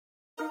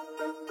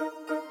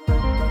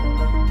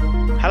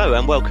Hello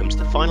and welcome to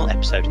the final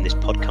episode in this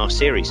podcast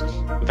series.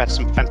 We've had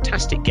some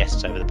fantastic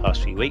guests over the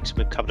past few weeks and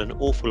we've covered an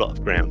awful lot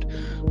of ground.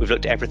 We've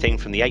looked at everything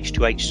from the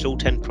H2H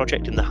Saltend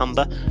project in the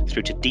Humber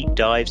through to deep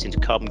dives into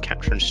carbon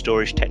capture and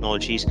storage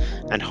technologies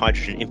and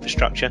hydrogen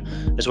infrastructure,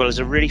 as well as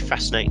a really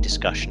fascinating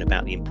discussion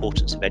about the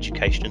importance of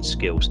education and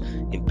skills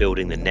in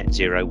building the net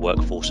zero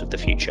workforce of the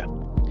future.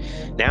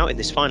 Now, in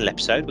this final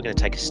episode, we're going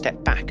to take a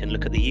step back and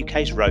look at the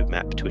UK's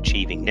roadmap to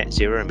achieving net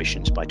zero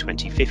emissions by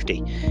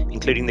 2050,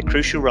 including the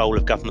crucial role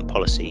of government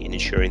policy in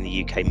ensuring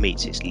the UK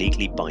meets its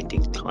legally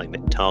binding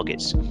climate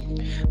targets.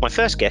 My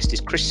first guest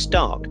is Chris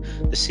Stark,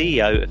 the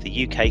CEO of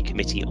the UK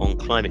Committee on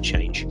Climate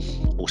Change,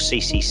 or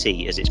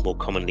CCC as it's more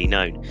commonly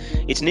known.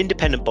 It's an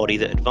independent body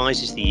that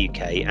advises the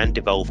UK and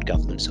devolved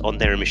governments on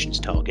their emissions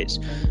targets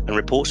and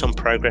reports on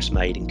progress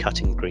made in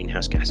cutting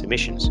greenhouse gas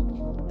emissions.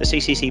 The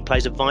CCC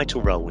plays a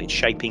vital role in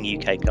shaping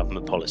UK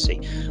government policy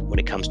when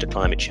it comes to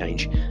climate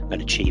change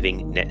and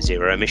achieving net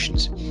zero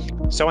emissions.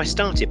 So I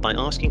started by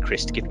asking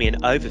Chris to give me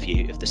an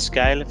overview of the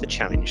scale of the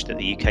challenge that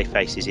the UK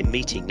faces in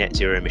meeting net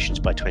zero emissions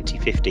by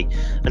 2050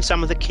 and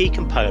some of the key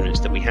components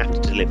that we have to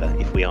deliver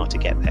if we are to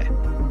get there.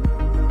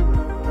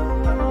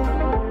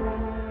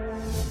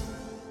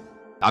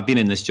 I've been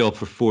in this job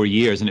for 4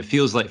 years, and it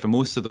feels like for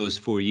most of those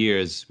 4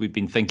 years, we've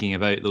been thinking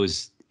about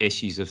those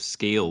issues of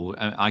scale.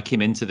 I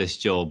came into this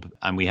job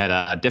and we had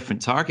a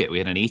different target. We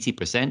had an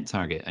 80%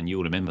 target, and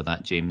you'll remember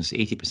that, James,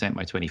 80%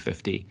 by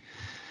 2050.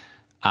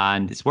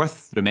 And it's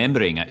worth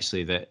remembering,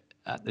 actually, that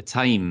at the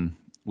time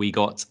we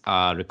got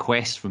a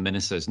request from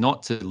ministers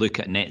not to look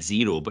at net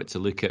zero, but to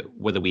look at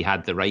whether we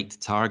had the right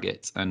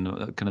target. And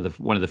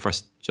one of the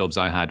first jobs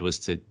I had was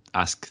to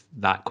ask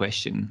that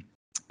question.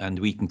 And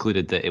we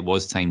concluded that it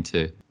was time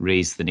to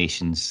raise the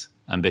nation's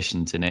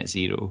ambition to net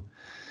zero.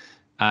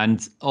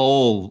 And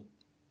all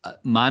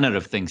manner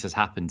of things has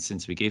happened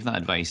since we gave that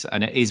advice.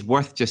 And it is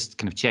worth just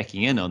kind of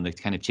checking in on the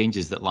kind of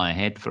changes that lie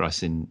ahead for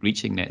us in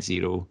reaching net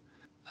zero.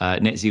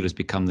 Net zero has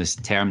become this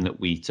term that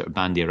we sort of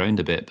bandy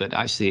around a bit, but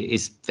actually it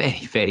is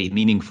very, very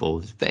meaningful.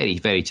 It's very,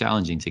 very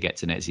challenging to get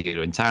to net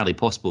zero. Entirely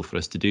possible for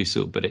us to do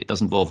so, but it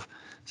does involve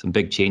some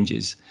big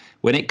changes.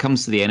 When it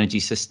comes to the energy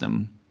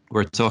system,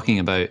 we're talking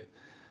about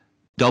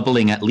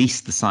doubling at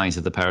least the size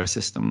of the power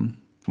system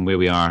from where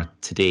we are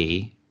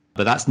today.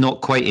 But that's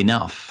not quite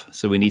enough.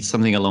 So we need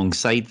something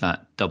alongside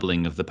that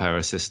doubling of the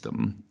power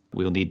system.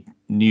 We'll need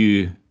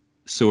new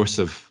source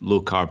of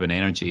low carbon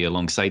energy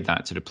alongside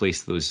that to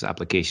replace those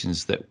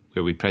applications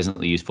where we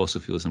presently use fossil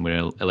fuels and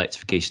where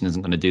electrification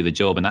isn't going to do the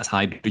job, and that's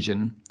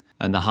hydrogen.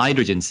 And the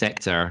hydrogen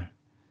sector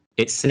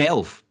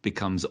itself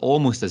becomes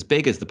almost as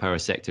big as the power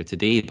sector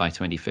today by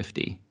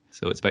 2050.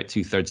 So it's about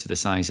 2/3 of the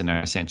size in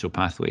our central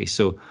pathway.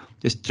 So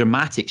this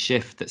dramatic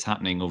shift that's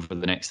happening over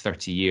the next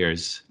 30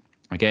 years,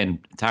 again,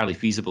 entirely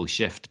feasible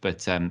shift,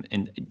 but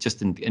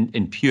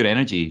in pure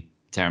energy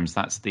terms,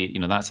 that's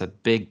a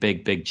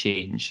big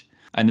change.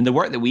 And in the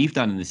work that we've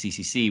done in the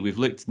CCC, we've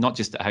looked not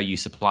just at how you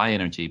supply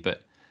energy,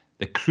 but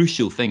the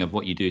crucial thing of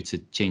what you do to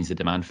change the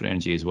demand for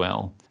energy as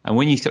well. And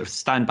when you sort of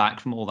stand back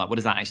from all that, what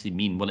does that actually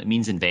mean? Well, it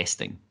means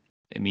investing.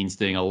 It means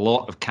doing a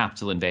lot of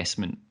capital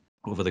investment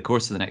over the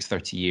course of the next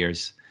 30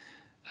 years.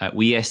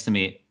 We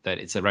estimate that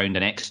it's around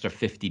an extra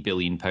 £50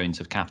 billion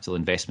of capital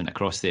investment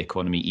across the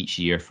economy each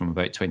year from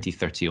about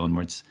 2030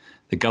 onwards.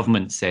 The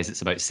government says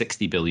it's about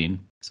 60 billion.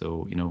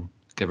 So,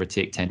 give or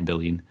take 10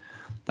 billion.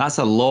 That's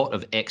a lot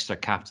of extra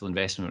capital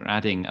investment. We're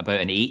adding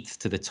about an eighth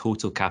to the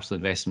total capital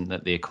investment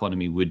that the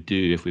economy would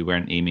do if we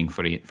weren't aiming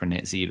for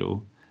net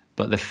zero.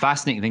 But the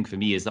fascinating thing for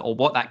me is that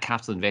what that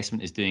capital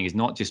investment is doing is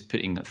not just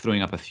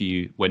throwing up a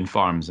few wind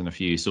farms and a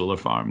few solar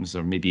farms,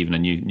 or maybe even a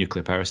new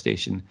nuclear power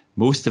station.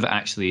 Most of it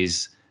actually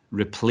is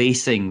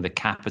replacing the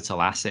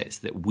capital assets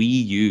that we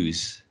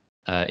use,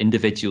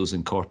 individuals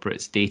and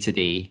corporates day to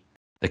day,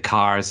 the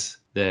cars,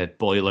 the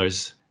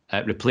boilers,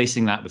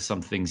 replacing that with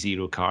something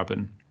zero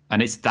carbon.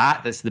 And it's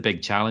that's the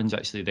big challenge,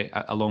 actually,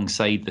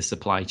 alongside the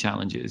supply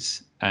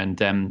challenges. And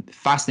the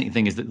fascinating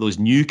thing is that those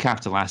new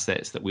capital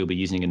assets that we'll be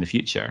using in the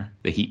future,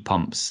 the heat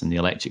pumps and the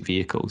electric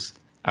vehicles,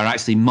 are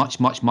actually much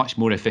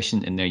more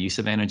efficient in their use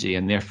of energy,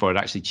 and therefore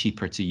actually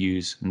cheaper to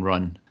use and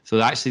run. So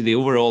actually the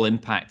overall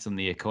impact on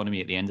the economy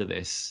at the end of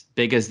this,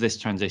 big as this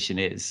transition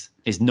is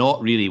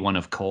not really one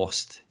of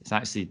cost. It's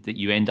actually that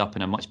you end up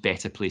in a much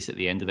better place at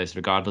the end of this,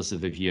 regardless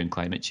of the view on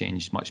climate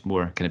change, much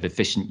more kind of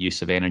efficient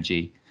use of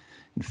energy.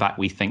 In fact,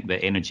 we think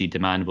that energy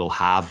demand will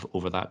halve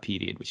over that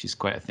period, which is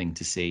quite a thing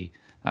to say.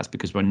 That's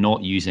because we're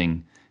not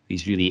using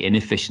these really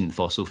inefficient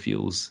fossil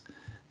fuels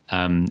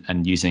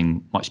and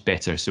using much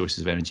better sources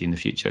of energy in the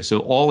future. So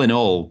all in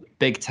all,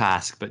 big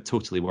task, but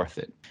totally worth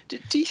it.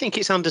 Do you think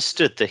it's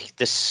understood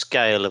the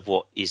scale of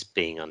what is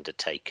being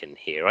undertaken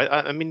here?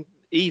 I mean,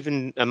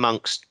 even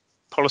amongst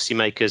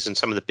policymakers and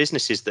some of the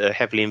businesses that are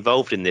heavily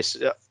involved in this,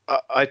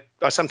 I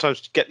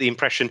sometimes get the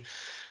impression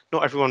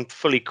not everyone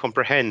fully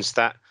comprehends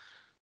that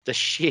the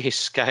sheer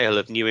scale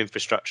of new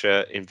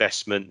infrastructure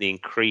investment, the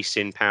increase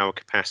in power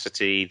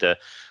capacity, the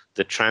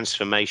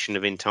transformation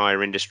of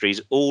entire industries,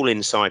 all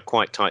inside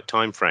quite tight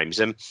timeframes.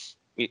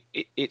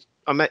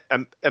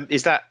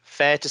 Is that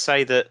fair to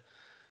say that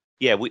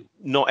yeah,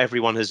 not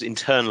everyone has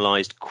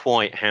internalized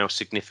quite how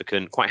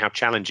significant, quite how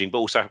challenging, but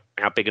also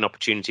how big an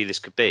opportunity this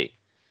could be.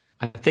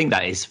 I think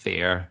that is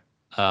fair,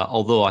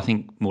 although I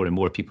think more and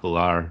more people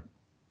are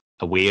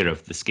aware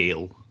of the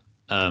scale.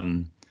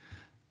 To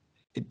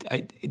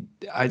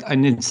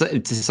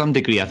some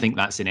degree, I think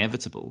that's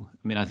inevitable.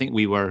 I mean, I think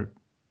we were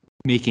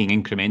making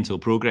incremental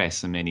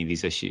progress on many of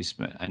these issues,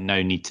 and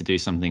now need to do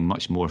something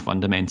much more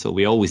fundamental.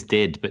 We always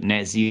did, but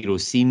net zero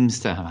seems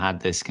to have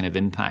had this kind of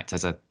impact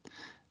as a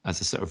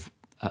sort of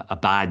a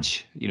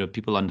badge. You know,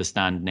 people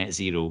understand net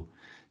zero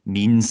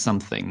means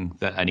something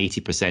that an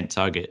 80%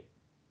 target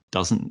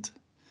doesn't.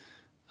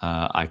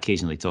 I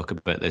occasionally talk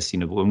about this. You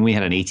know, when we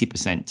had an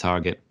 80%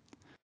 target,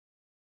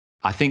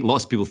 I think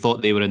lots of people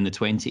thought they were in the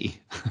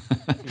 20.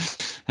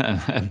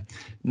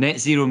 Net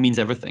zero means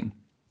everything.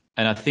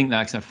 And I think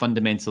that kind of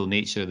fundamental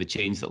nature of the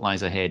change that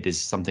lies ahead is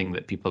something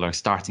that people are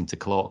starting to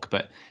clock.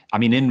 But I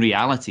mean, in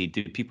reality,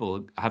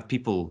 have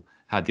people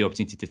had the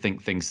opportunity to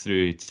think things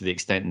through to the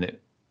extent that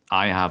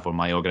I have or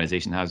my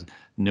organization has?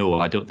 No,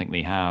 I don't think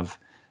they have.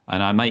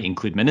 And I might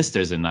include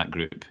ministers in that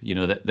group. You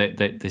know,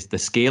 that the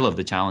scale of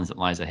the challenge that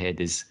lies ahead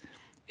is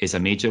a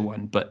major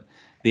one. But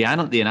the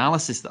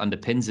analysis that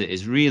underpins it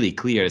is really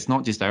clear. It's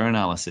not just our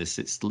analysis.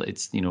 It's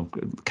you know,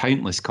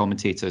 countless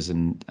commentators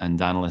and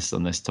analysts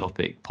on this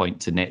topic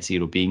point to net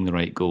zero being the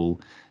right goal,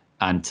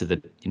 and to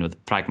the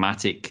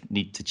pragmatic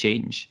need to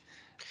change.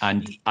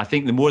 And I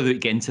think the more that we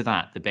get into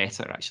that, the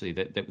better. Actually,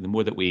 the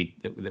more that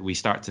we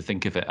start to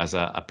think of it as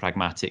a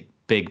pragmatic,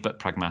 big but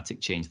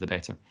pragmatic change, the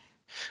better.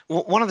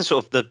 One of the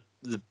sort of the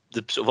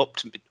sort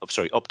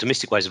of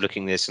optimistic ways of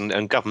looking at this,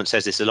 and government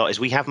says this a lot, is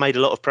we have made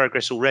a lot of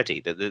progress already.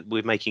 That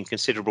we're making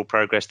considerable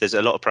progress. There's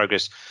a lot of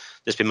progress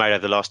that's been made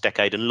over the last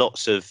decade, and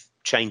lots of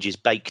changes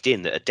baked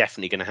in that are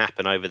definitely going to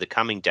happen over the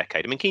coming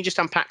decade. I mean, can you just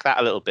unpack that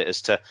a little bit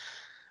as to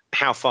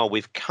how far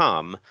we've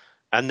come,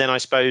 and then I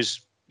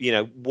suppose, you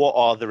know, what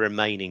are the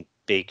remaining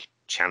big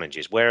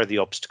challenges? Where are the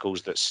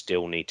obstacles that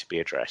still need to be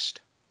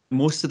addressed?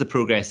 Most of the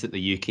progress that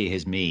the UK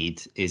has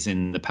made is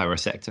in the power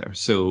sector.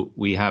 So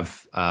we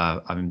have,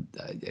 I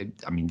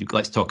mean,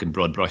 let's talk in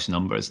broad brush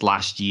numbers.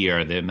 Last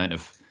year, the amount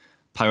of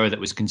power that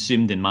was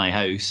consumed in my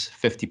house,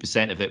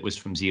 50% of it was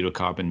from zero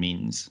carbon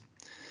means.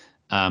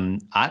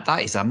 That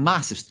is a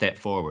massive step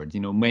forward.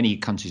 You know, many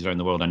countries around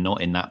the world are not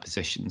in that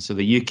position. So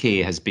the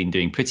UK has been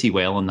doing pretty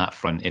well on that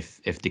front.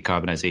 If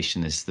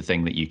decarbonisation is the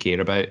thing that you care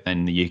about,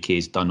 then the UK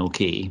has done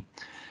okay.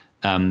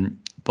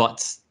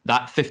 But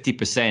that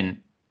 50%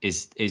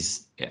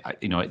 is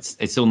you know,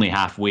 it's only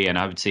halfway, and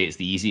I would say it's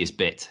the easiest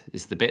bit.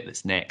 It's the bit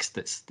that's next.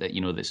 That's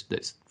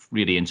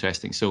really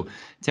interesting. So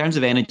in terms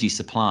of energy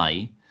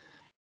supply,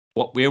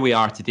 where we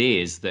are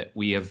today is that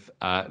we have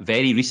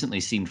very recently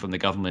seen from the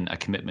government a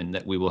commitment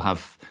that we will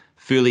have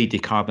fully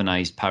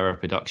decarbonised power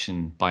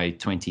production by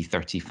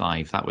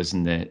 2035. That was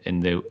in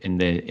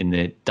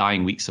the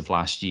dying weeks of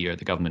last year.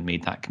 The government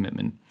made that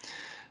commitment.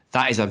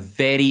 That is a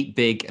very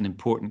big and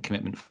important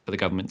commitment for the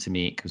government to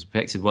make, because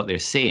effectively what they're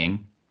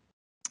saying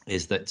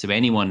is that to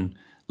anyone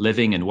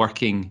living and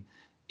working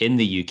in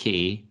the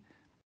UK,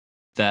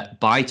 that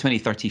by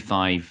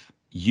 2035,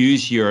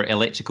 use your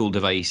electrical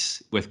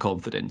device with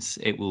confidence.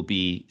 It will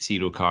be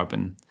zero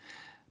carbon,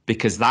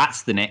 because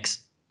that's the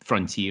next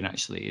frontier.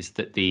 Actually, is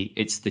that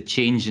it's the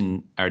change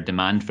in our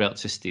demand for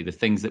electricity, the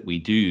things that we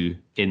do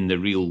in the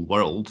real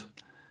world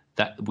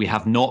that we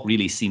have not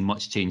really seen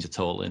much change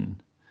at all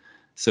in.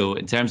 So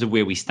in terms of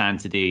where we stand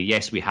today,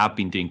 yes, we have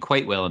been doing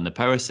quite well in the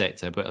power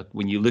sector, but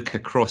when you look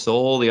across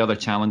all the other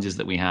challenges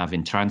that we have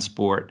in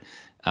transport,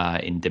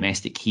 in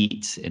domestic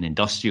heat, in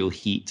industrial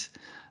heat,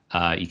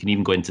 you can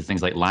even go into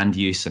things like land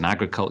use and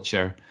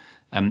agriculture,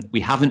 we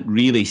haven't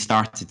really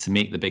started to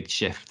make the big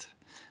shift.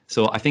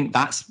 So I think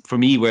that's, for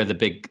me, where the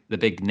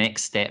big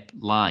next step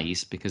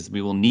lies, because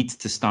we will need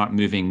to start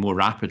moving more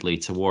rapidly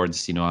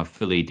towards, you know, a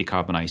fully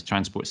decarbonised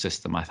transport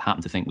system. I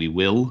happen to think we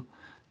will,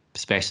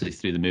 especially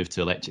through the move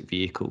to electric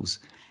vehicles.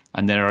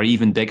 And there are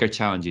even bigger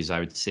challenges, I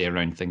would say,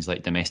 around things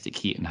like domestic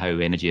heat and how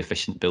energy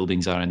efficient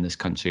buildings are in this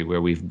country, where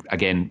we've,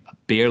 again,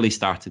 barely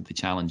started the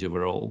challenge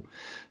overall.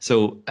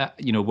 So,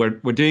 you know, we're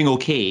doing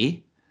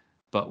okay,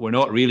 but we're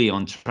not really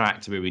on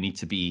track to where we need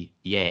to be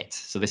yet.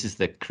 So this is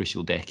the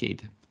crucial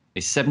decade.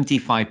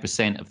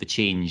 75% of the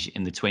change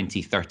in the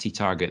 2030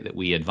 target that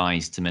we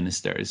advised to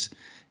ministers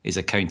is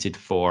accounted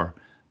for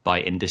by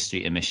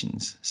industry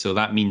emissions. So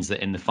that means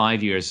that in the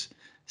 5 years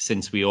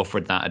since we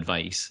offered that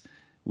advice,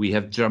 we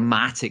have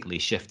dramatically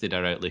shifted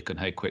our outlook on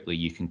how quickly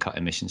you can cut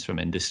emissions from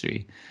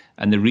industry.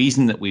 And the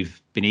reason that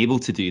we've been able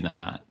to do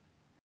that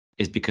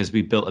is because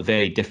we've built a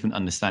very different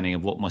understanding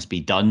of what must be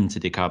done to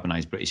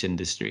decarbonise British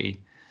industry.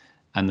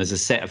 And there's a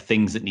set of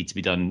things that need to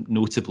be done,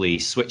 notably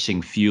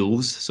switching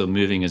fuels, so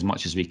moving as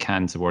much as we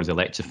can towards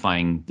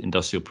electrifying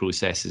industrial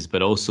processes,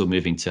 but also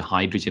moving to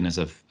hydrogen as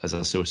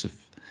a source of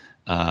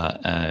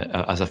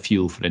as a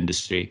fuel for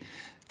industry.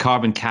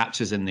 Carbon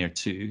capture's in there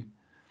too.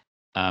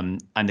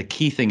 And the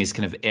key thing is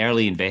kind of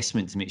early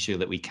investment to make sure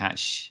that we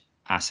catch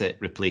asset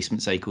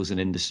replacement cycles in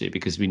industry,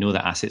 because we know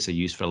that assets are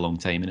used for a long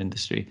time in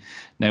industry.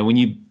 Now, when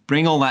you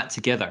bring all that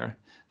together,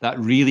 that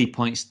really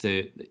points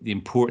to the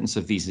importance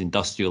of these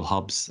industrial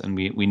hubs, and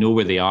we know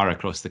where they are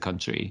across the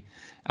country,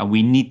 and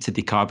we need to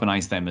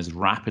decarbonize them as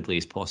rapidly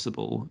as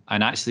possible.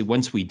 And actually,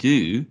 once we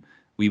do,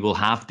 we will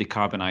have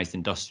decarbonized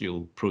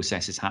industrial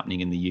processes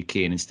happening in the UK.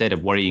 And instead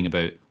of worrying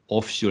about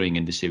offshoring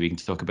industry, we can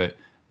talk about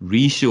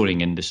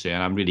reshoring industry.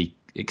 And I'm really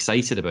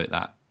excited about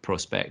that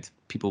prospect.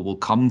 People will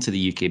come to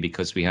the UK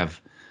because we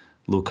have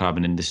low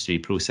carbon industry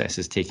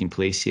processes taking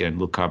place here and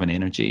low carbon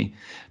energy.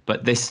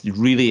 But this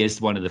really is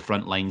one of the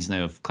front lines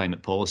now of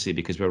climate policy,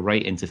 because we're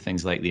right into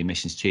things like the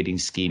emissions trading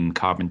scheme,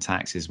 carbon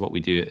taxes, what we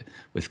do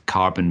with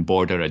carbon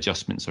border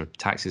adjustments or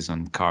taxes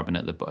on carbon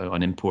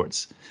on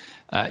imports.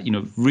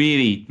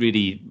 Really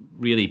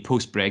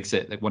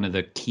post-Brexit, like one of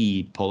the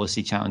key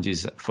policy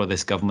challenges for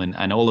this government,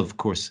 and all of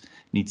course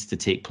needs to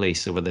take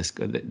place over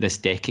this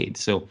decade.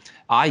 So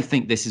I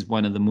think this is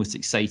one of the most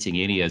exciting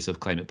areas of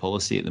climate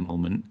policy at the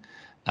moment.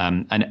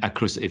 And of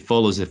course, it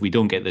follows if we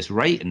don't get this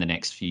right in the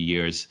next few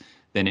years,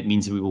 then it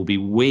means we will be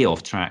way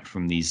off track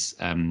from these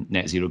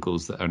net zero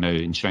goals that are now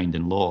enshrined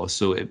in law.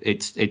 So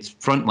it's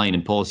frontline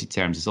in policy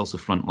terms. It's also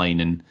frontline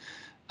in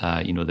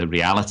the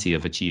reality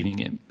of achieving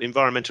it.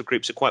 Environmental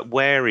groups are quite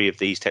wary of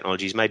these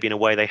technologies, maybe in a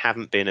way they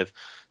haven't been of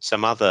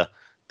some other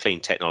clean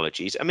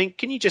technologies. I mean,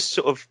 can you just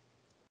sort of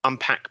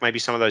unpack maybe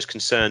some of those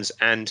concerns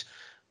and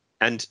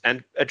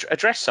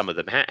address some of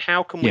them?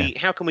 How can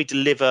we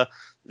deliver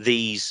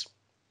these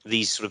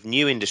sort of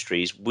new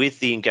industries with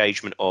the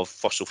engagement of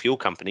fossil fuel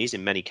companies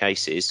in many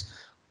cases,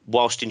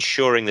 whilst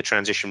ensuring the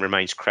transition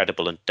remains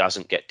credible and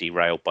doesn't get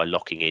derailed by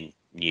locking in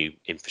new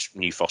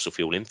fossil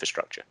fuel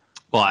infrastructure?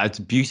 Well, it's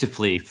a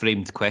beautifully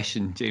framed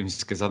question, James,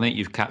 because I think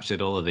you've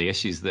captured all of the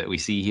issues that we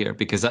see here.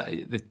 Because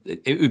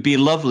it would be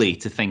lovely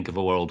to think of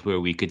a world where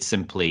we could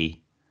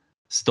simply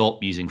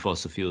stop using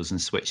fossil fuels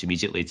and switch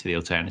immediately to the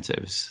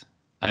alternatives.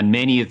 And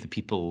many of the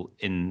people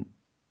in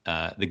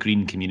the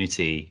green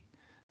community,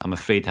 I'm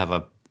afraid,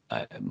 have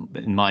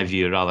in my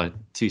view, a rather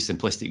too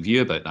simplistic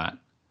view about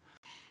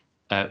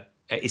that.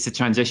 It's a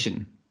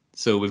transition.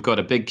 So we've got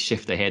a big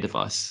shift ahead of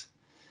us.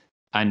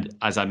 And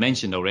as I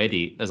mentioned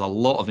already, there's a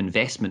lot of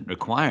investment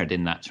required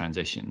in that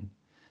transition.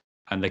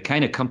 And the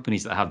kind of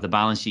companies that have the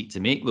balance sheet to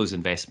make those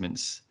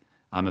investments,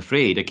 I'm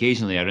afraid,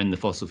 occasionally are in the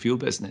fossil fuel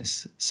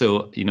business.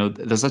 So,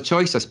 there's a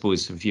choice, I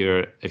suppose, if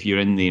you're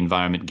in the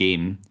environment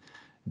game.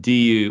 Do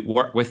you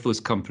work with those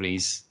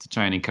companies to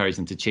try and encourage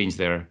them to change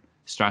their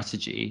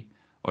strategy?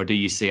 Or do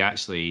you say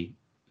actually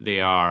they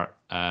are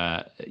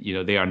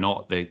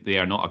not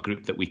a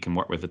group that we can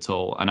work with at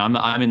all? And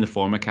I'm in the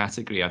former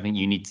category. I think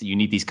you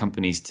need these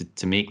companies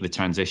to make the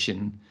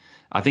transition.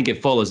 I think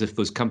it follows if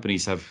those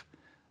companies have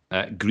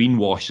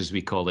greenwash, as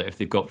we call it, if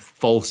they've got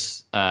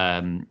false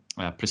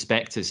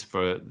prospectus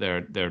for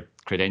their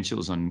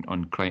credentials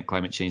on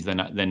climate change,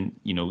 then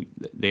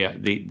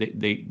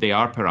they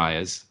are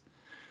pariahs.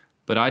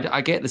 But I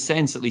get the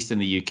sense, at least in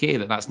the UK,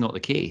 that that's not the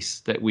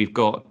case. That we've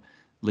got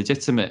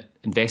legitimate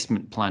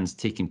investment plans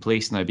taking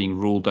place now, being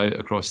rolled out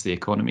across the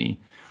economy.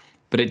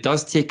 But it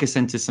does take us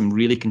into some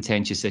really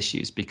contentious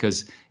issues,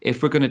 because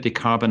if we're going to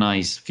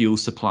decarbonize fuel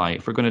supply,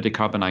 if we're going to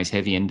decarbonize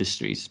heavy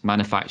industries,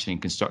 manufacturing,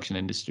 construction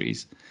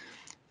industries,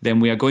 then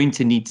we are going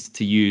to need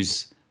to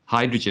use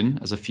hydrogen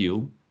as a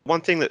fuel.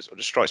 One thing that sort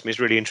of strikes me as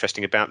really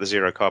interesting about the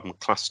zero carbon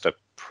cluster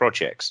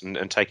projects,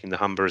 and taking the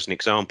Humber as an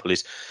example,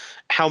 is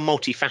how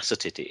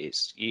multifaceted it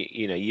is.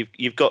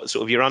 You've got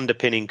sort of your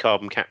underpinning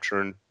carbon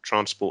capture and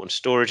transport and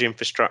storage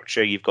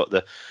infrastructure. You've got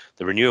the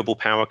renewable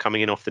power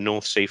coming in off the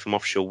North Sea from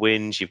offshore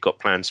winds. You've got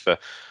plans for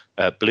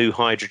blue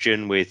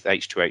hydrogen with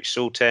H2H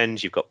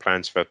Sultens. You've got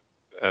plans for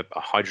a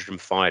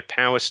hydrogen-fired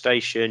power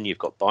station. You've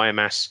got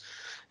biomass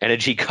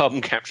energy,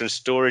 carbon capture and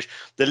storage.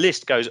 The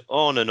list goes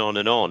on and on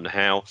and on,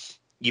 how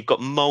you've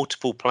got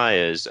multiple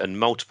players and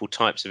multiple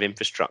types of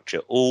infrastructure,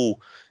 all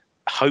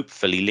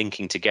hopefully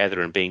linking together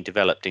and being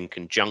developed in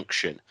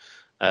conjunction,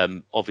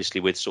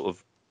 obviously with sort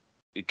of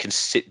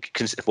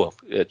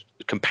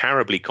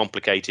comparably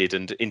complicated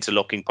and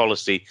interlocking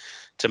policy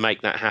to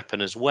make that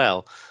happen as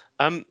well.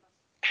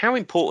 How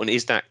important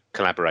is that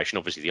collaboration?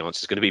 Obviously, the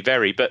answer is going to be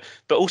very, but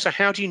also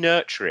how do you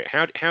nurture it?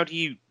 How do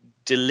you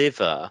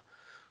deliver?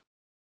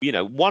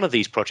 One of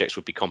these projects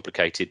would be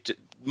complicated.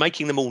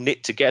 Making them all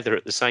knit together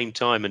at the same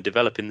time and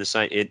developing the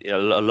same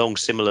along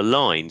similar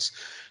lines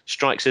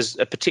strikes as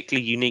a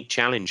particularly unique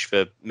challenge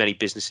for many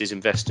businesses,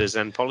 investors,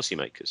 and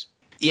policymakers.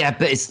 Yeah,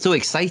 but it's so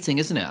exciting,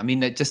 isn't it? I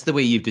mean, just the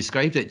way you've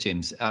described it,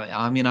 James.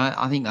 I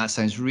think that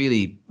sounds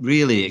really,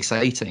 really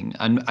exciting.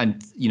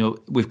 And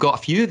we've got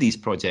a few of these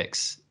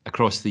projects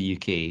across the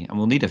UK, and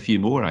we'll need a few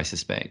more, I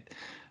suspect.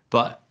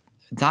 But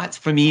that,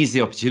 for me, is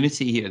the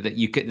opportunity here, that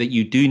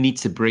you do need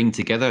to bring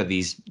together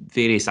these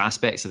various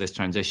aspects of this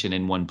transition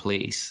in one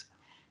place.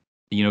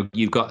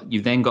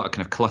 You've then got a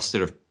kind of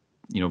cluster of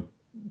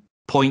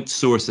point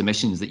source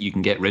emissions that you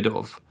can get rid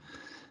of,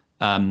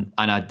 and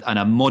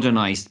a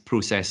modernized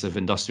process of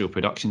industrial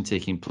production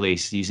taking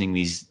place using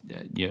these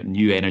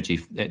new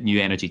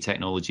energy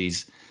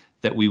technologies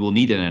that we will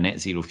need in a net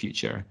zero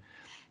future.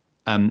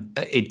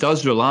 It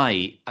does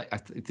rely, I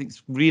think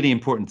it's really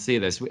important to say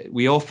this,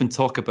 we often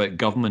talk about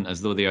government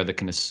as though they are the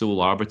kind of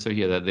sole arbiter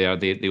here, that they are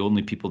the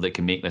only people that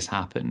can make this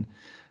happen.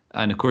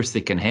 And of course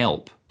they can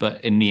help,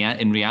 but in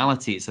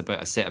reality, it's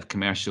about a set of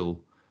commercial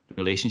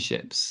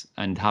relationships,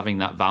 and having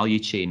that value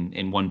chain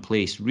in one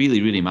place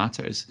really, really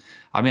matters.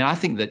 I mean, I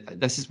think that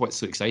this is what's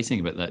so exciting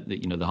about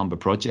the Humber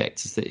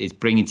project, is that it's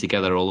bringing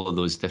together all of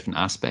those different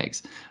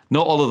aspects.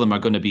 Not all of them are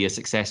going to be as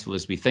successful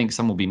as we think.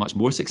 Some will be much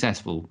more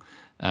successful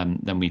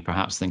than we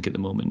perhaps think at the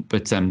moment.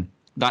 But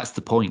that's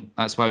the point.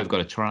 That's why we've got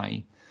to try.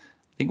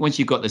 I think once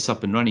you've got this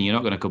up and running, you're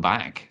not going to go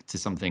back to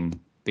something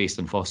based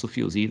on fossil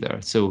fuels either.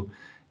 So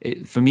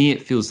for me,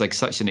 it feels like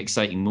such an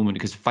exciting moment,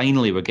 because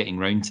finally we're getting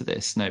round to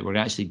this. Now we're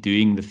actually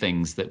doing the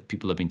things that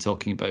people have been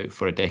talking about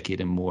for a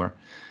decade and more.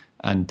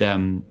 And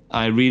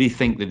I really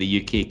think that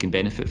the UK can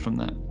benefit from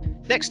that.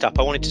 Next up,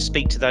 I wanted to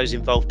speak to those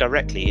involved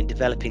directly in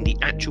developing the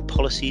actual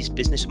policies,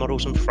 business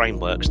models and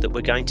frameworks that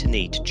we're going to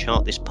need to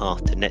chart this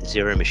path to net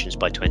zero emissions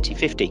by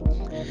 2050.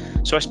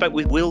 So I spoke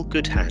with Will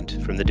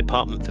Goodhand from the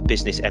Department for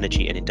Business,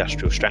 Energy and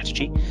Industrial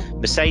Strategy,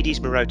 Mercedes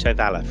Maroto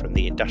Valla from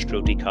the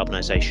Industrial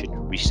Decarbonisation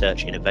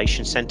Research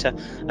Innovation Centre,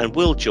 and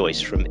Will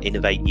Joyce from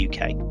Innovate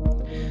UK.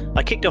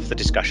 I kicked off the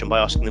discussion by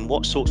asking them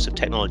what sorts of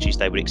technologies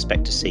they would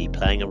expect to see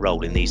playing a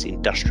role in these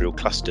industrial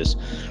clusters,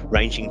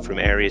 ranging from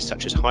areas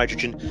such as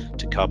hydrogen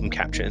to carbon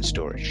capture and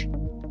storage.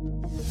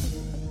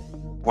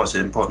 What's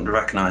important to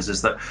recognise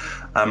is that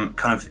kind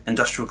of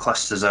industrial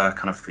clusters are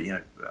kind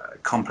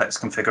of complex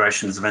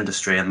configurations of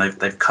industry, and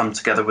they've come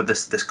together with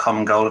this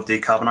common goal of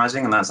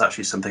decarbonising, and that's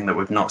actually something that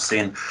we've not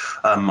seen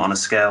on a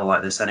scale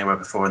like this anywhere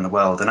before in the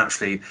world. And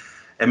actually,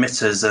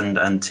 emitters and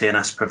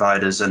TNS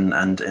providers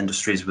and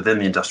industries within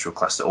the industrial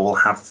cluster all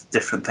have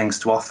different things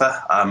to offer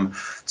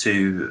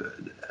to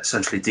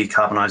essentially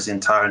decarbonise the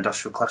entire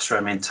industrial cluster.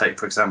 I mean, take,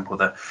 for example,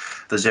 the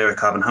Zero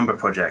Carbon Humber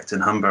project in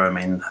Humber. I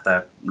mean,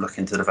 they're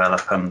looking to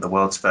develop the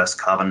world's first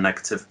carbon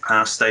negative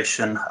power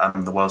station,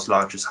 the world's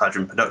largest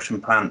hydrogen production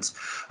plant,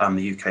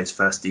 the UK's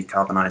first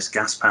decarbonised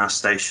gas power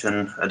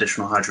station,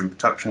 additional hydrogen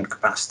production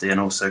capacity, and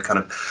also kind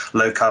of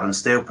low carbon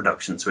steel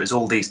production. So it's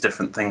all these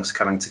different things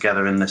coming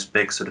together in this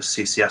big sort of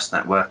CCS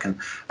network and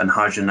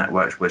hydrogen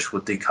network, which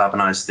will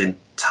decarbonise the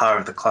entire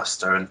of the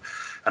cluster, and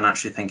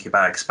actually thinking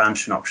about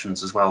expansion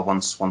options as well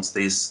once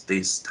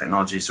these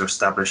technologies are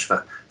established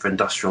for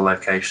industrial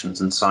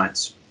locations and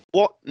sites.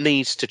 What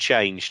needs to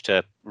change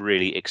to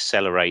really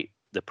accelerate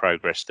the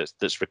progress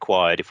that's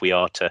required if we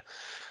are to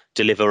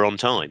deliver on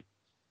time?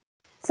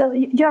 So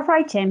you're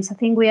right, James. I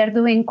think we are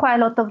doing quite a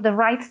lot of the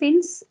right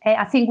things.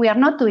 I think we are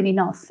not doing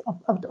enough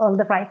of all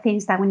the right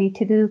things that we need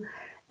to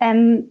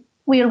do.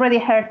 We already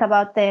heard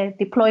about the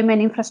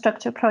deployment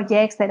infrastructure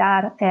projects that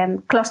are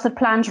cluster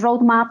plans,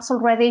 roadmaps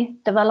already,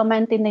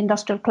 development in the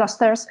industrial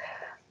clusters.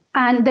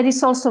 And there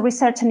is also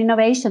research and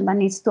innovation that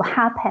needs to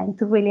happen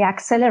to really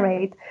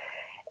accelerate.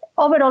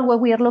 Overall, what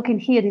we are looking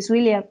here is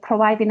really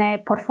providing a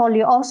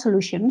portfolio of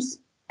solutions.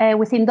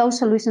 Within those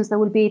solutions, there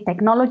will be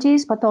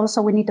technologies, but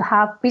also we need to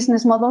have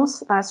business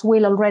models, as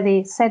Will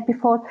already said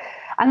before.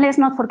 And let's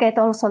not forget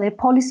also the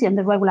policy and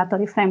the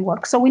regulatory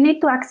framework. So we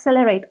need to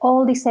accelerate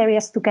all these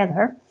areas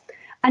together.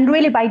 And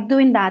really by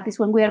doing that is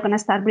when we are going to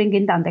start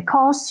bringing down the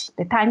costs,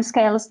 the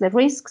timescales, the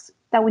risks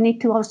that we need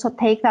to also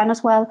take down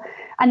as well.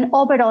 And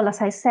overall,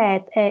 as I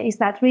said, is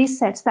that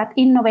research, that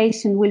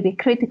innovation will be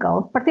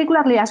critical,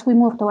 particularly as we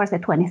move towards the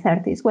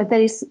 2030s, where there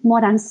is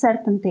more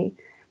uncertainty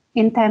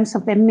in terms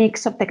of the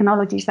mix of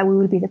technologies that we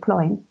will be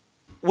deploying.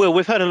 Well,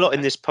 we've heard a lot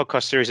in this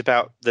podcast series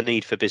about the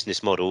need for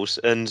business models,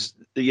 and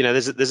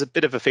there's a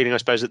bit of a feeling, I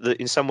suppose, that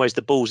in some ways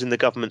the ball's in the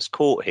government's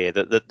court here.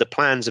 That the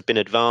plans have been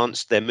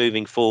advanced, they're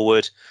moving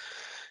forward.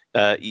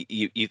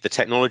 The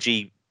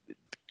technology,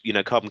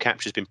 carbon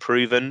capture has been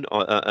proven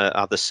on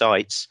other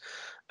sites,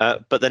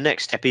 but the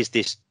next step is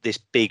this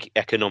big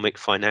economic,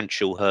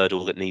 financial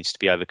hurdle that needs to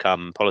be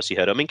overcome, policy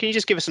hurdle. I mean, can you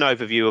just give us an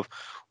overview of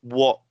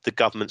what the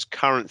government's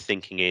current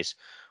thinking is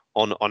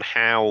on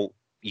how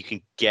you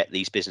can get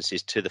these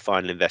businesses to the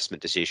final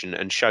investment decision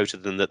and show to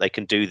them that they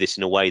can do this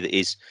in a way that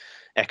is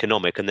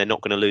economic and they're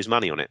not going to lose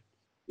money on it?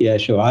 Yeah,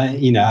 sure. I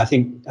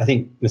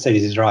think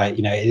Mercedes is right.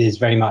 It is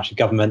very much a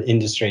government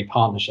industry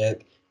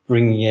partnership,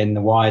 bringing in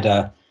the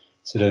wider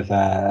sort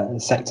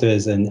of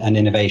sectors and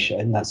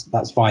innovation.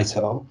 That's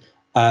vital.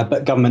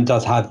 But government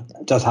does have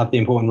the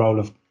important role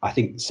of, I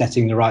think,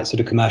 setting the right sort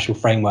of commercial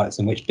frameworks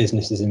in which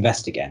businesses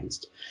invest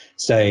against.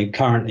 So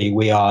currently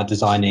we are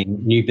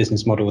designing new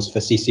business models for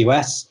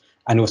CCUS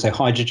and also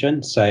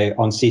hydrogen. So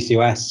on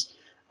CCUS,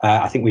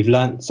 I think we've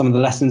learned some of the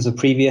lessons of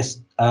previous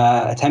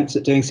attempts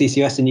at doing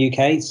CCUS in the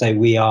UK. So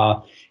we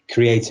are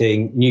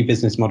creating new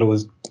business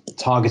models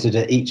targeted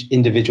at each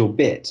individual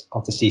bit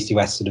of the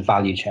CCUS sort of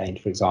value chain,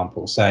 for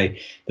example. So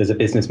there's a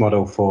business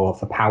model for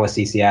power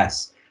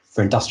CCS,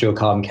 for industrial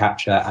carbon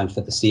capture, and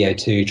for the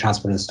CO2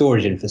 transport and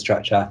storage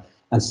infrastructure,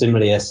 and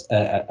similarly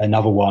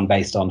another one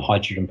based on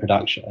hydrogen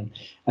production.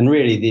 And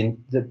really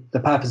the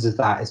purpose of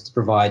that is to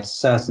provide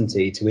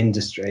certainty to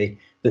industry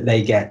that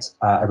they get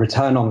a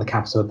return on the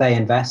capital they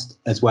invest,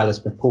 as well as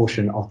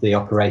proportion of the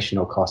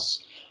operational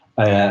costs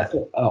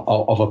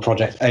of a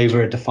project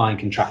over a defined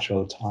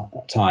contractual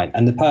time.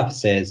 And the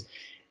purpose is,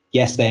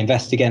 yes, they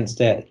invest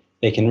against it,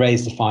 they can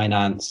raise the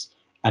finance,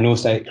 and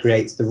also it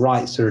creates the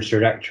right sort of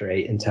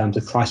trajectory in terms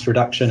of price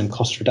reduction and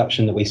cost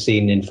reduction that we've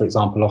seen in, for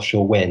example,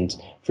 offshore wind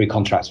through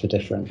contracts for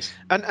difference.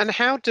 And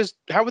how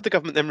would the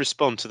government then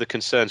respond to the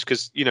concerns?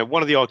 Because,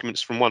 one of the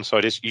arguments from one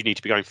side is you need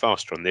to be going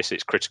faster on this.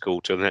 It's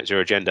critical to the net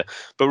zero agenda.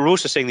 But we're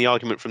also seeing the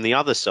argument from the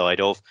other side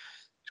of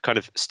kind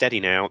of steady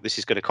now, this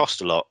is going to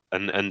cost a lot.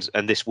 And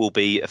this will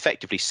be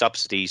effectively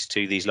subsidies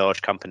to these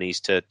large companies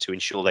to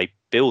ensure they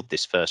build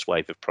this first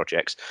wave of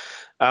projects.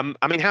 How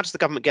does the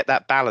government get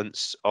that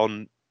balance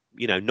on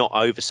not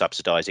over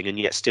subsidizing and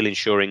yet still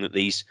ensuring that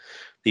these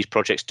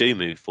projects do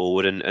move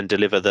forward and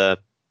deliver the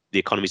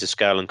economies of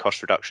scale and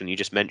cost reduction you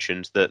just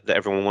mentioned that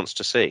everyone wants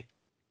to see?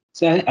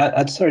 So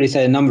I'd certainly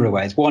say a number of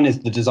ways. One is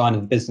the design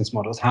of the business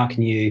models. How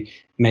can you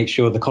make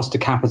sure the cost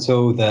of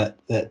capital, that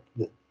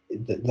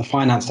the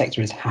finance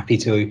sector is happy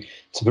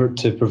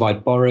to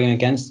provide borrowing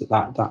against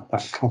that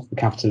cost of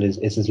capital is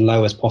as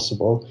low as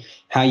possible?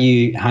 How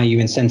you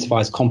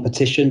incentivize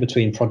competition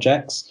between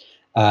projects.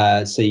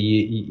 So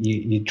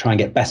you try and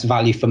get best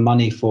value for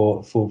money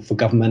for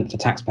government, for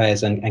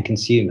taxpayers and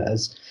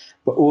consumers,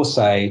 but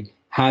also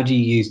how do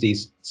you use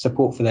these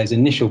support for those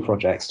initial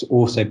projects to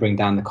also bring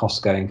down the costs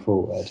going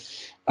forward?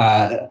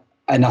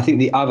 And I think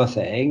the other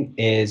thing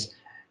is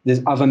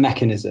there's other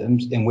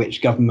mechanisms in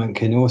which government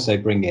can also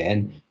bring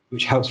in,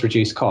 which helps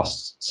reduce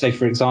costs. So,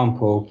 for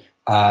example,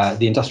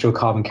 the industrial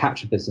carbon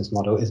capture business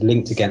model is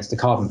linked against the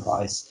carbon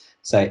price.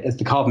 So as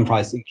the carbon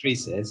price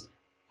increases,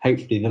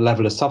 hopefully the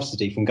level of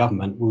subsidy from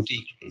government will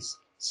decrease.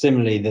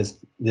 Similarly,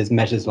 there's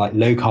measures like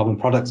low carbon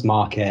products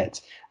market,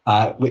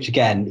 which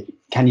again,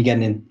 can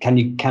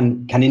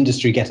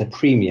industry get a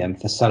premium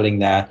for selling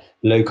their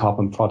low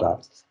carbon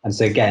products? And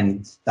so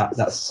again,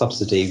 that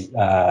subsidy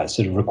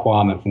sort of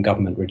requirement from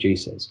government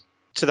reduces.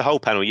 To the whole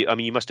panel,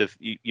 you must have.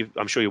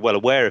 I'm sure you're well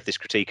aware of this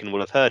critique and will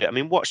have heard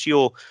it. What's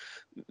your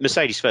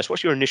Mercedes first?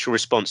 What's your initial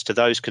response to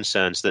those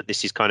concerns that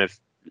this is kind of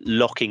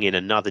locking in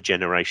another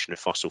generation of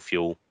fossil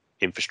fuel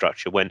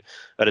infrastructure when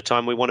at a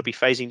time we want to be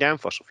phasing down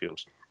fossil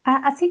fuels?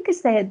 I think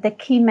is the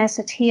key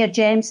message here,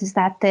 James, is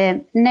that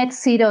the net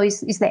zero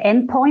is the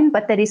end point,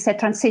 but there is a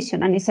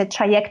transition and it's a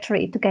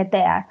trajectory to get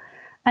there.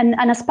 And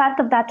as part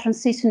of that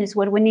transition is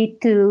where we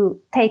need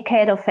to take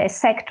care of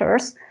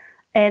sectors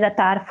that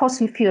are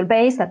fossil fuel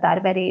based, that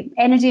are very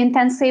energy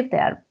intensive, they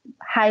are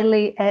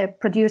highly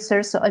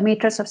producers or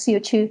emitters of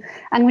CO2,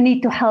 and we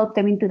need to help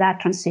them into that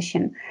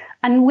transition.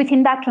 And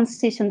within that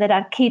transition, there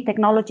are key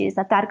technologies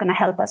that are going to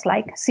help us,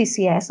 like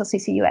CCS or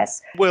CCUS.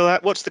 Well,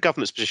 what's the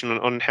government's position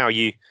on how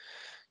you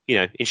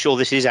ensure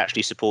this is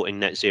actually supporting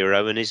net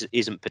zero and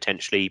isn't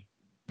potentially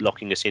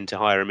locking us into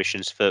higher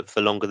emissions for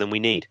longer than we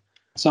need?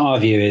 So our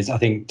view is, I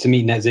think, to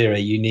meet net zero,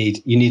 you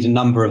need a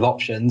number of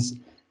options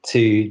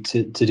to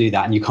do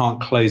that, and you can't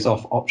close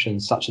off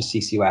options such as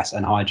CCUS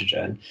and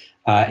hydrogen.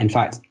 In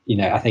fact,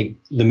 I think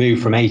the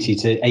move from 80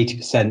 to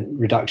 80%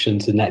 reduction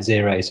to net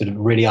zero sort of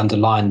really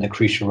underlined the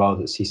crucial role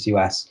that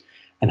CCUS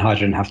and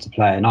hydrogen have to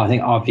play. And I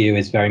think our view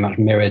is very much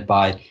mirrored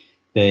by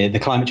the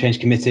Climate Change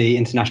Committee,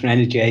 International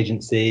Energy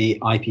Agency,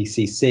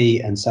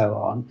 IPCC, and so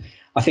on.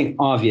 I think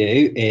our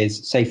view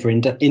is, say, for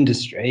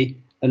industry,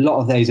 a lot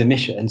of those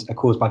emissions are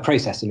caused by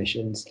process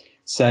emissions.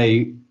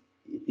 So,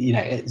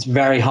 it's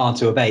very hard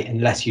to abate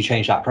unless you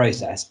change that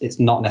process. It's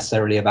not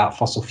necessarily about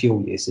fossil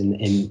fuel use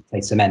in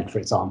say, cement, for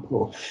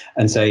example.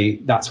 And so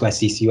that's where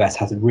CCUS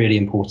has a really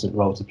important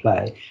role to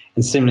play.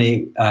 And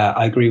similarly,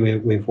 I agree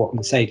with what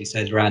Mercedes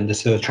says around the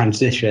sort of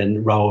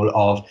transition role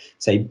of,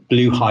 say,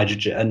 blue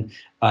hydrogen,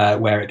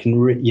 where it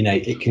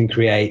can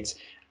create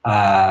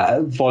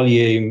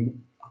volume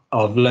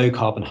of low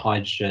carbon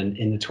hydrogen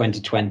in the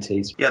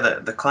 2020s. Yeah,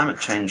 the Climate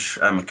Change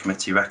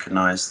Committee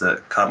recognised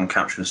that carbon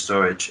capture and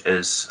storage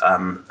is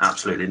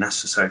absolutely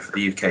necessary for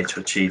the UK to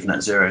achieve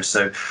net zero.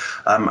 So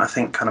I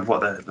think kind of what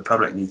the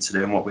public needs to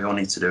do and what we all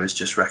need to do is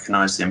just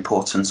recognise the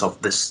importance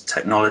of this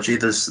technology.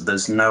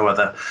 There's no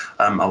other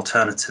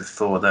alternative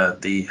for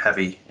the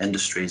heavy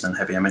industries and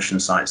heavy emission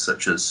sites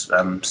such as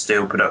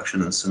steel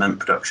production and cement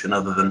production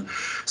other than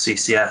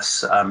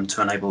CCS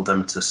to enable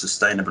them to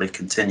sustainably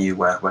continue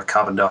where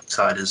carbon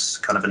dioxide is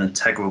kind of an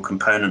integral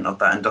component of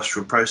that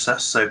industrial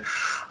process. So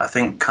I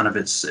think kind of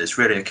it's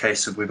really a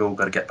case of we've all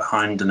got to get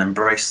behind and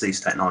embrace these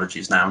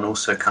technologies now, and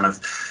also kind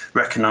of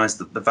recognise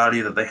that the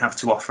value that they have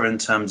to offer in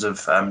terms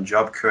of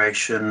job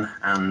creation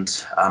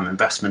and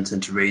investment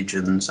into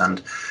regions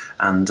and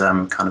kind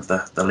of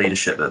the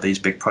leadership that these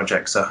big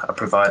projects are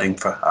providing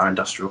for our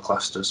industrial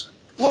clusters.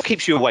 What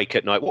keeps you awake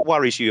at night? What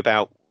worries you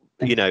about,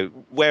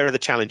 where are the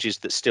challenges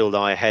that still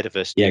lie ahead of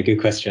us? Yeah,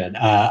 good question.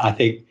 I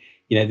think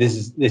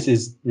this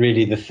is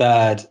really the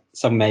third,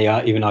 some may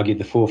even argue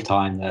the fourth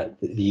time that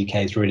the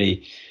UK has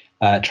really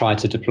tried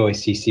to deploy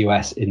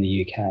CCUS in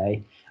the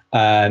UK.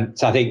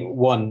 So I think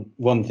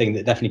one thing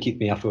that definitely keeps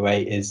me up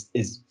awake is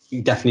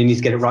you definitely need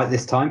to get it right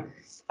this time.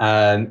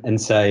 And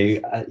so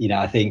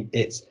I think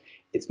it's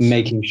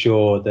making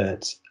sure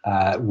that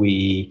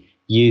we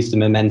use the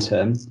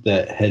momentum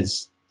that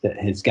has that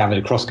has gathered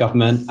across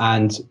government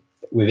and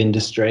with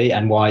industry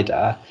and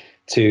wider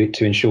to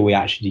ensure we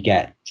actually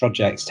get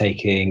projects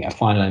taking a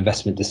final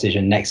investment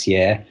decision next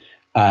year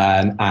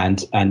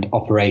and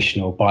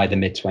operational by the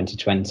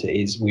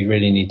mid-2020s. We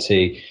really need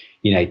to,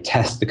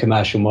 test the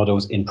commercial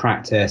models in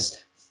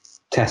practice,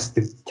 test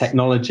the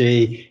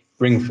technology,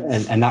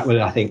 and that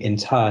will, I think, in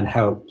turn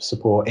help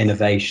support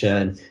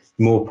innovation,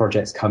 more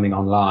projects coming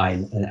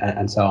online,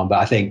 and so on. But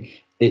I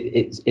think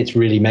it's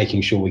really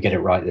making sure we get it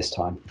right this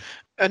time.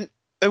 And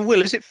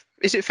Will, is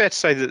it fair to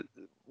say that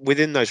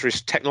within those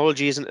risks,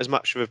 technology isn't as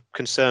much of a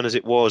concern as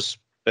it was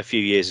a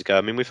few years ago?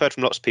 I mean, we've heard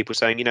from lots of people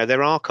saying,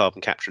 there are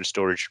carbon capture and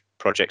storage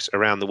projects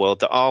around the world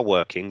that are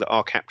working, that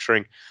are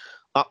capturing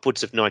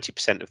upwards of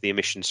 90% of the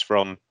emissions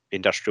from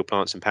industrial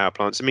plants and power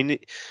plants. I mean,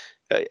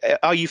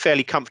 are you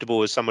fairly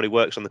comfortable as someone who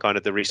works on the kind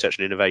of the research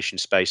and innovation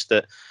space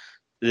that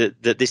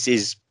this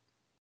is,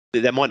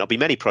 there might not be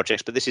many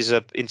projects, but this is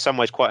in some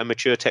ways quite a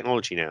mature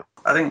technology now?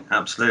 I think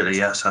absolutely,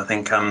 yes. I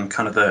think kind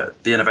of the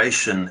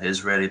innovation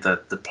is really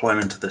the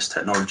deployment of this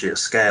technology at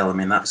scale. I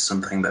mean, that's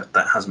something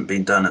that hasn't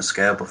been done at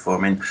scale before.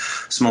 I mean,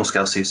 small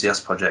scale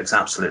CCS projects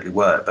absolutely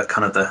work, but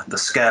kind of the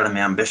scale and the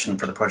ambition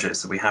for the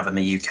projects that we have in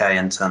the UK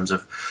in terms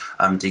of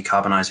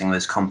decarbonising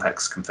those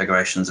complex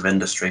configurations of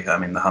industry. I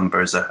mean, the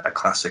Humber is a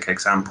classic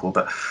example,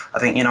 but I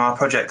think, our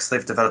projects,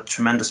 they've developed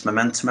tremendous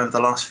momentum over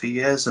the last few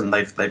years, and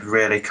they've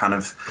really kind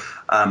of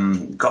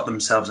got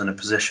themselves in a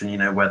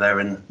position, where they're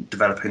in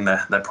developing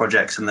their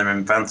projects, and they're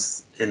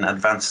in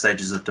advanced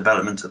stages of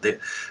development at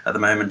the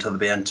moment. They'll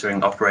be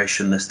entering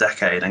operation this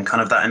decade, and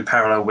kind of that in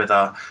parallel with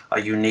our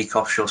unique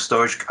offshore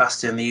storage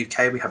capacity in the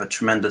UK. We have a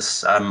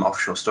tremendous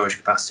offshore storage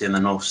capacity in the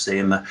North Sea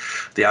and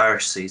the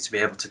Irish Sea to be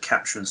able to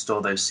capture and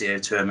store those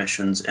CO2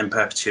 emissions in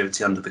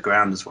perpetuity under the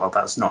ground as well.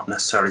 That's not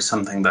necessarily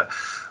something that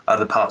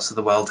other parts of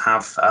the world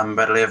have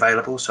readily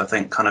available. So I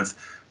think kind of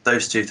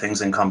those two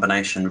things in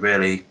combination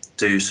really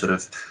do sort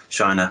of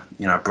shine a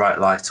bright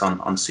light on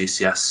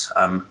CCS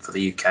for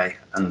the UK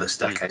and this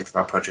decade for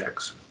our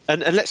projects.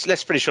 And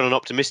let's finish on an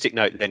optimistic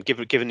note then.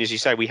 Given, as you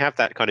say, we have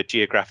that kind of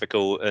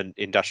geographical and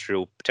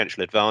industrial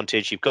potential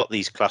advantage. You've got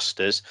these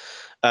clusters.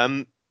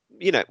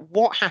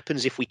 What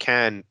happens if we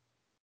can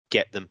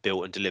get them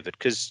built and delivered?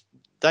 Because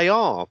they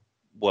are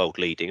world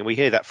leading, and we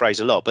hear that phrase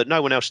a lot. But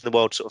no one else in the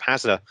world sort of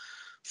has a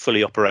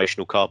fully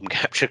operational carbon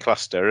capture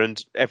cluster,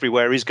 and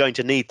everywhere is going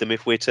to need them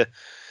if we're to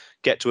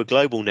get to a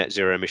global net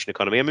zero emission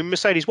economy. I mean,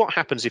 Mercedes, what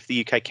happens if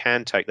the UK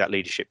can take that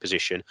leadership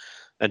position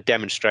and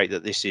demonstrate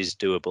that this is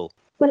doable?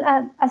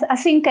 Well, I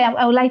think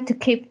I would like to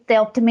keep the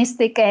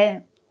optimistic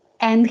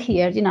end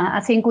here. I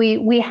think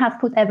we have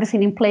put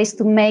everything in place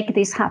to make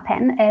this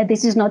happen.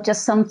 This is not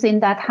just something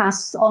that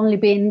has only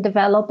been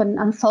developed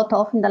and thought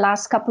of in the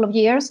last couple of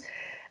years.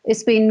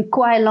 It's been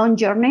quite a long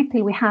journey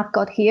till we have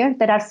got here.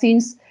 There are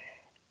things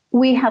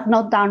we have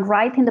not done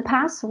right in the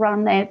past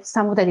around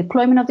some of the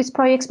deployment of these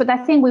projects, but I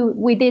think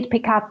we did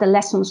pick up the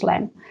lessons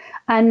learned.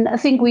 And I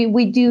think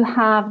we do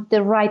have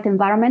the right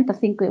environment. I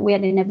think we are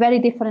in a very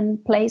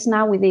different place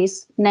now with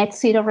this net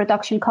zero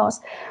reduction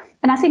cost.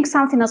 And I think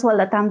something as well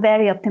that I'm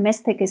very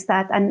optimistic is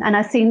that, and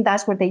I think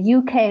that's where the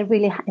UK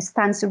really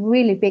stands a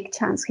really big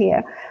chance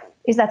here,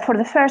 is that for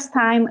the first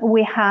time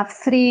we have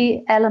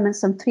three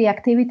elements and three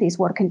activities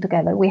working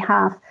together. We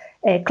have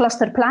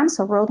cluster plans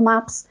or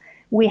roadmaps.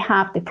 We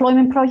have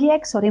deployment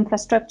projects or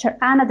infrastructure,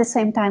 and at the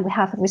same time, we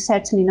have a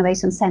Research and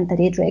Innovation Centre,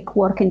 IDRIC,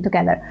 working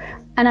together.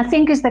 And I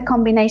think it's the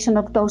combination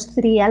of those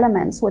three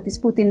elements what is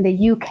putting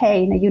the UK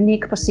in a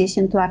unique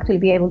position to actually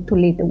be able to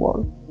lead the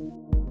world.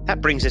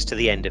 That brings us to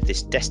the end of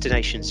this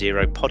Destination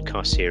Zero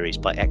podcast series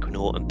by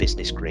Equinor and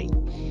Business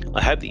Green.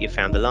 I hope that you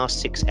found the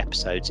last 6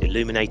 episodes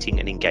illuminating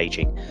and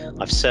engaging.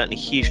 I've certainly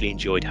hugely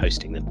enjoyed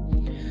hosting them.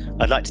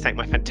 I'd like to thank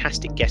my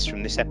fantastic guests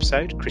from this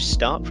episode, Chris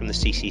Stark from the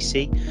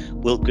CCC,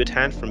 Will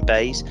Goodhand from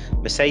BEIS,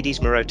 Mercedes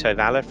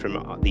Maroto-Valle from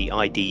the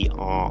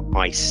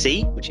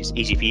IDRIC, which is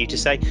easy for you to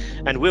say,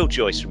 and Will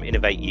Joyce from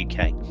Innovate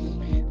UK.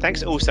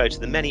 Thanks also to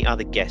the many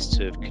other guests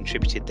who have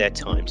contributed their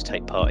time to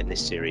take part in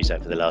this series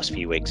over the last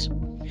few weeks.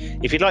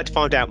 If you'd like to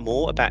find out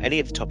more about any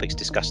of the topics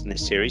discussed in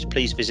this series,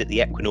 please visit the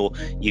Equinor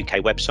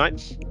UK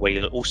website, where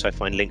you'll also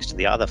find links to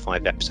the other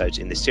 5 episodes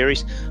in this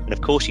series. And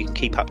of course, you can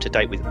keep up to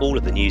date with all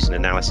of the news and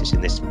analysis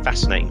in this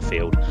fascinating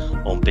field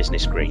on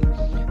Business Green.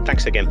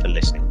 Thanks again for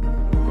listening.